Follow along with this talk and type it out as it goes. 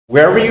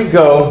Wherever you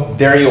go,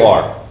 there you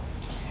are.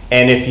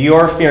 And if you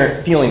are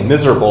feeling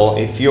miserable,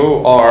 if you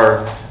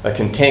are a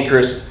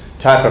cantankerous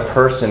type of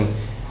person,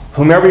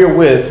 whomever you're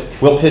with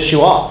will piss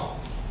you off.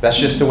 That's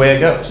just the way it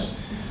goes.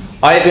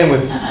 I have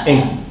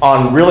been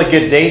on really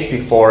good dates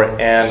before,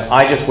 and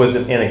I just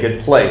wasn't in a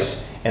good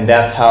place. And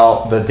that's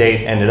how the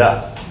date ended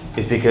up.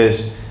 It's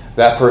because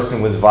that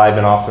person was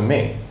vibing off of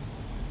me.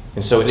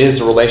 And so it is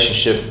a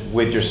relationship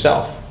with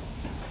yourself.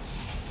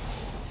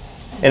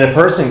 And a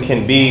person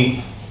can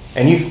be,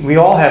 and we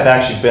all have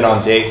actually been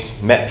on dates,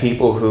 met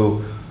people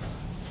who,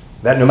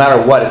 that no matter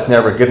what, it's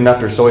never good enough,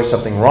 there's always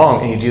something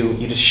wrong, and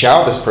you just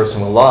shower this person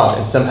with love,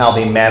 and somehow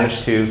they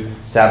manage to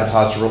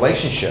sabotage the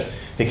relationship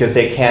because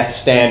they can't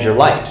stand your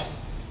light.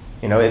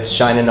 You know, it's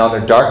shining on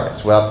their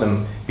darkness without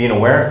them being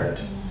aware of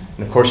it.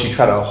 And of course you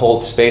try to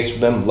hold space for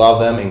them, love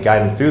them, and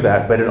guide them through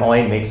that, but it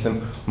only makes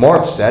them more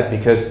upset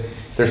because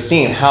they're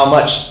seeing how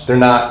much they're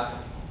not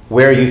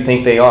where you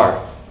think they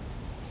are.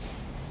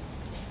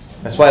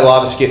 That's why a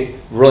lot of us get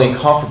really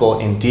uncomfortable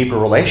in deeper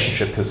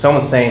relationship, because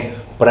someone's saying,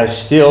 but I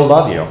still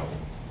love you.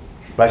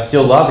 But I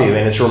still love you.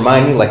 And it's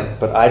reminding me, like,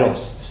 but I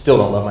still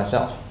don't love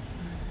myself.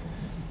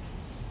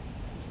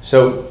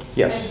 So,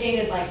 yes. I've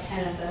dated like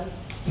 10 of those.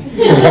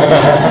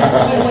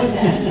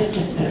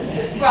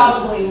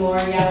 Probably more,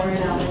 yeah, we're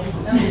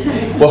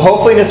not. Well,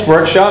 hopefully in this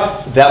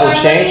workshop, that will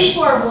change.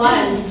 I'm looking for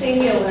one,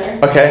 singular.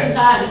 Okay.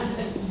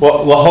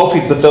 Well,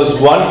 hopefully, but those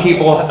one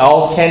people,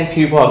 all 10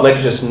 people have led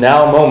to just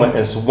now moment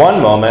is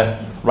one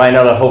moment right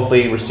now to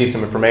hopefully receive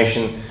some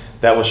information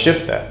that will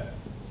shift that.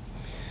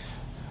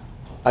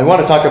 I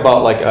want to talk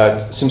about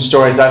like some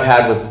stories I've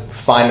had with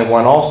Finding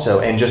One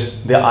also, and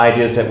just the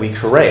ideas that we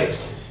create.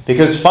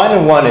 Because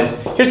Finding One is,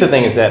 here's the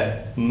thing, is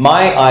that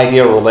my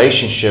ideal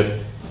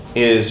relationship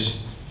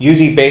is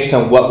usually based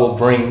on what will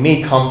bring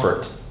me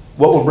comfort,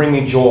 what will bring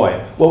me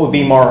joy, what will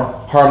be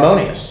more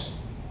harmonious.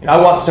 And I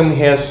want someone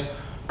who has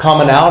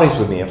commonalities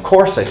with me. Of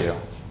course I do.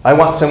 I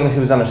want someone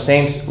who's on the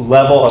same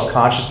level of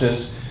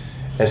consciousness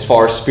as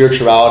far as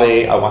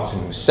spirituality. I want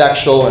someone who's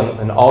sexual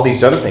and all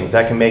these other things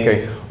that can make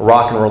a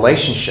rockin'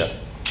 relationship.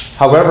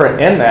 However,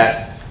 in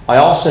that, I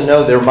also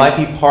know there might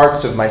be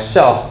parts of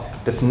myself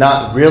that's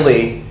not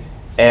really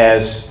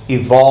as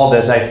evolved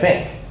as I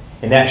think.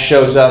 And that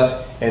shows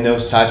up in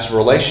those types of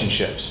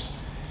relationships.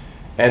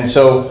 And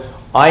so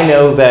I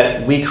know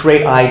that we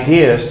create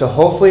ideas to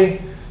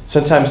hopefully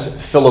sometimes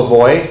fill a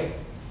void.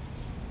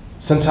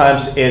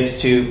 Sometimes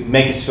it's to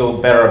make us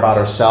feel better about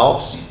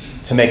ourselves,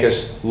 to make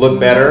us look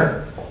better,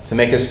 to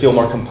make us feel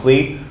more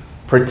complete,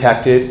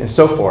 protected, and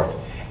so forth.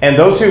 And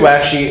those who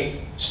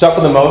actually suffer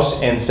the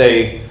most in,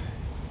 say,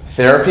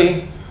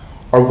 therapy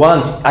are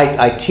ones,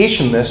 I teach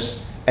them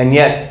this, and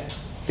yet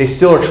they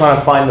still are trying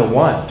to find the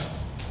one.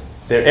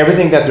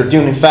 Everything that they're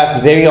doing, in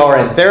fact, they are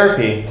in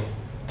therapy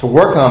to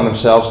work on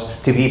themselves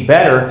to be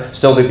better,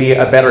 so to be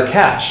a better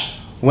catch,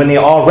 when they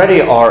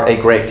already are a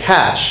great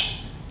catch,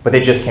 but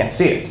they just can't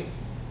see it.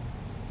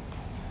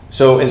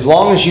 So as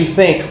long as you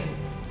think,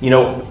 you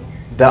know,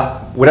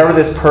 that whatever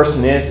this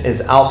person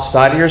is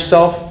outside of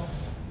yourself,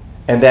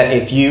 and that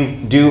if you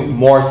do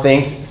more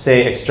things,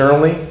 say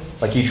externally,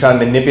 like you try to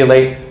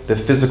manipulate the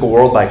physical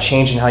world by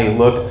changing how you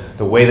look,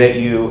 the way that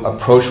you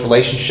approach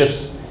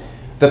relationships,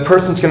 the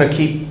person's going to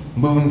keep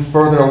moving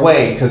further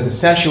away, because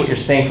essentially what you're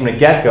saying from the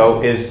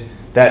get-go is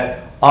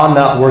that I'm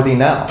not worthy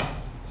now.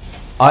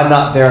 I'm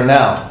not there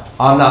now.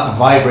 I'm not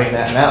vibrating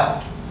that now.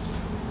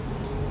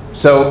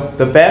 So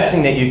the best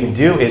thing that you can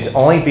do is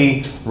only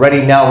be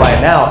ready now,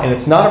 right now. And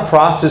it's not a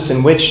process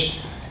in which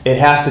it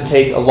has to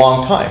take a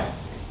long time.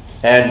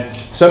 And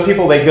some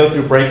people, they go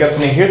through breakups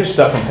and they hear this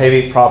stuff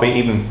from probably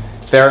even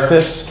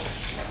therapists,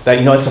 that,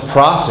 you know, it's a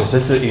process.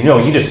 It's a, you know,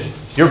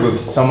 you're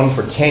with someone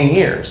for 10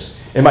 years.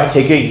 It might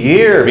take a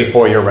year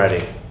before you're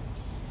ready.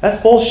 That's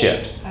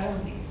bullshit. I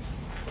don't think.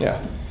 Yeah.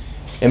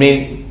 I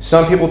mean,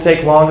 some people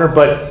take longer,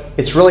 but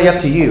it's really up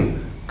to you.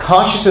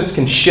 Consciousness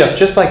can shift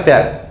just like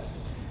that.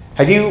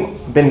 Have you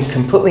been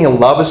completely in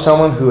love with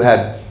someone who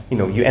had, you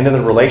know, you ended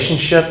the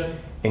relationship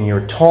and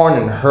you're torn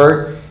and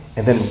hurt,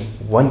 and then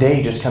one day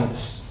you just kind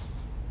of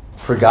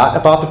forgot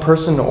about the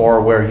person, or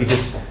where you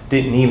just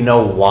didn't even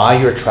know why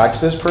you're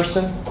attracted to this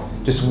person?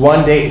 Just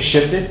one day it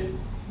shifted?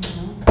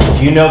 Mm-hmm.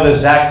 Do you know the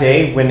exact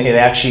day when it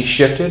actually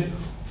shifted,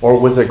 or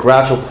was it a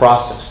gradual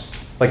process?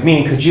 Like,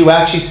 meaning, could you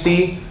actually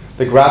see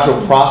the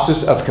gradual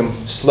process of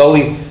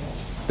slowly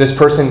this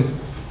person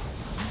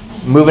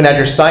moving at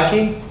your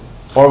psyche?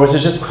 Or was it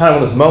just kind of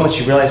one of those moments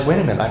you realize, wait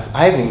a minute,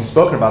 I haven't even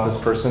spoken about this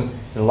person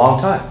in a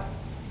long time?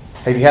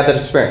 Have you had that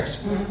experience?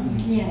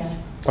 Mm-hmm. Yes.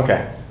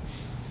 Okay.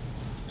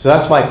 So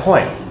that's my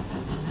point.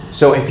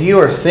 So if you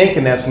are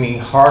thinking that's going to be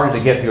harder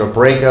to get through a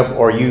breakup,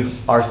 or you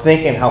are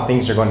thinking how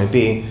things are going to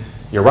be,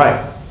 you're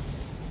right.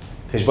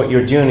 Because what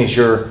you're doing is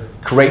you're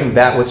creating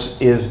that which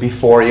is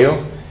before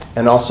you,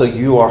 and also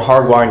you are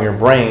hardwiring your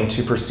brain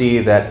to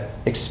perceive that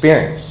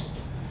experience.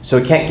 So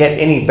it can't get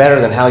any better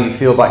than how you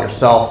feel about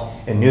yourself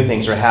and new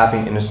things are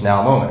happening in this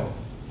now moment.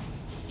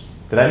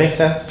 Did that make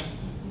sense?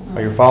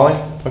 Are you following?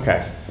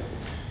 Okay.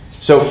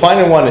 So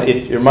Finding One,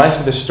 it reminds me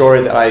of the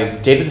story that I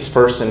dated this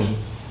person,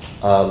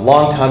 a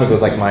long time ago. It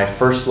was like my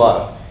first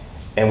love.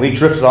 And we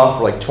drifted off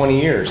for like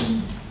 20 years.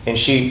 And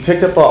she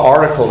picked up an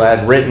article that I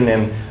had written,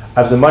 and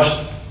I was a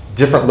much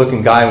different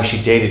looking guy when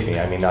she dated me.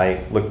 I mean,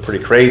 I looked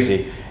pretty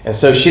crazy. And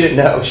so she didn't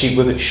know, she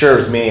wasn't sure it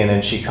was me, and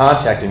then she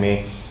contacted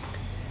me.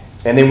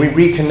 And then we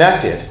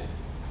reconnected.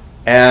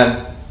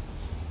 And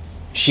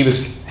she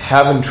was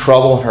having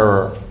trouble in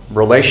her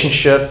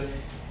relationship,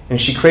 and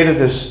she created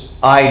this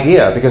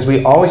idea, because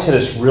we always had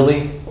this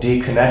really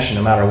deep connection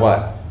no matter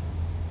what.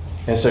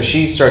 And so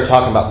she started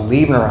talking about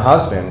leaving her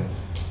husband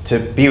to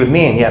be with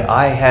me, and yet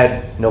I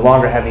had no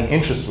longer had any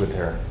interest with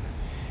her.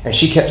 And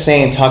she kept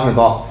saying, talking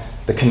about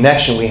the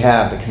connection we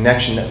have, the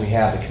connection that we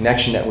have, the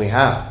connection that we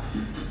have.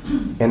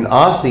 And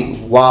honestly,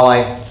 while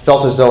I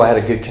felt as though I had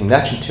a good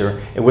connection to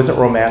her, it wasn't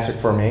romantic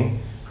for me.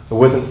 It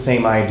wasn't the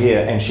same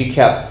idea. And she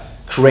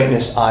kept creating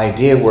this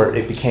idea where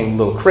it became a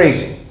little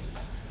crazy.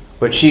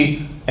 But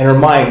she, in her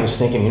mind, was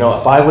thinking, you know,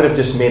 if I would have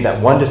just made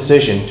that one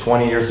decision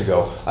 20 years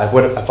ago,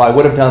 if I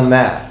would have done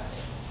that.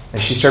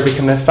 And she started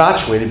becoming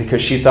infatuated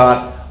because she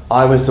thought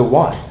I was the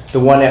one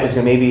that was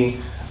going to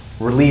maybe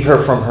relieve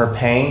her from her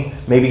pain,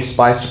 maybe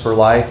spice up her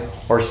life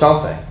or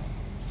something.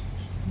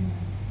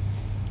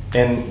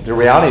 And the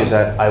reality is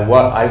that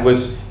I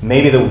was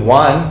maybe the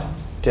one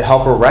to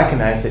help her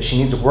recognize that she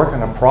needs to work on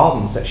the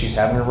problems that she's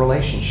having in a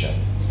relationship.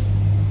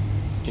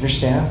 Do you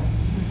understand?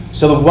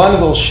 So the one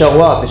will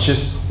show up. It's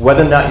just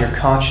whether or not you're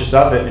conscious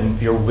of it and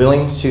if you're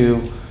willing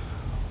to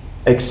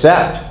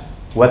accept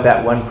what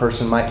that one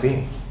person might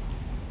be.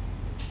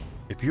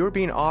 If you're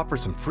being offered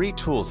some free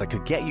tools that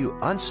could get you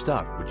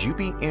unstuck, would you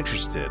be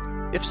interested?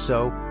 If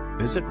so,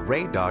 visit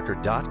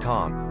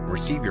raydoctor.com and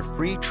receive your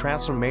free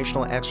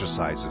transformational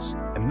exercises.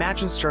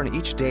 Imagine starting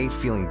each day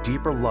feeling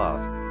deeper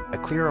love, a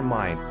clearer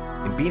mind,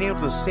 and being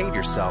able to say to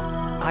yourself,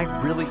 I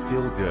really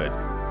feel good.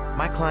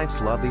 My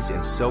clients love these,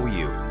 and so will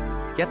you.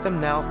 Get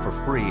them now for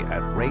free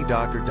at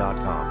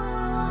raydoctor.com.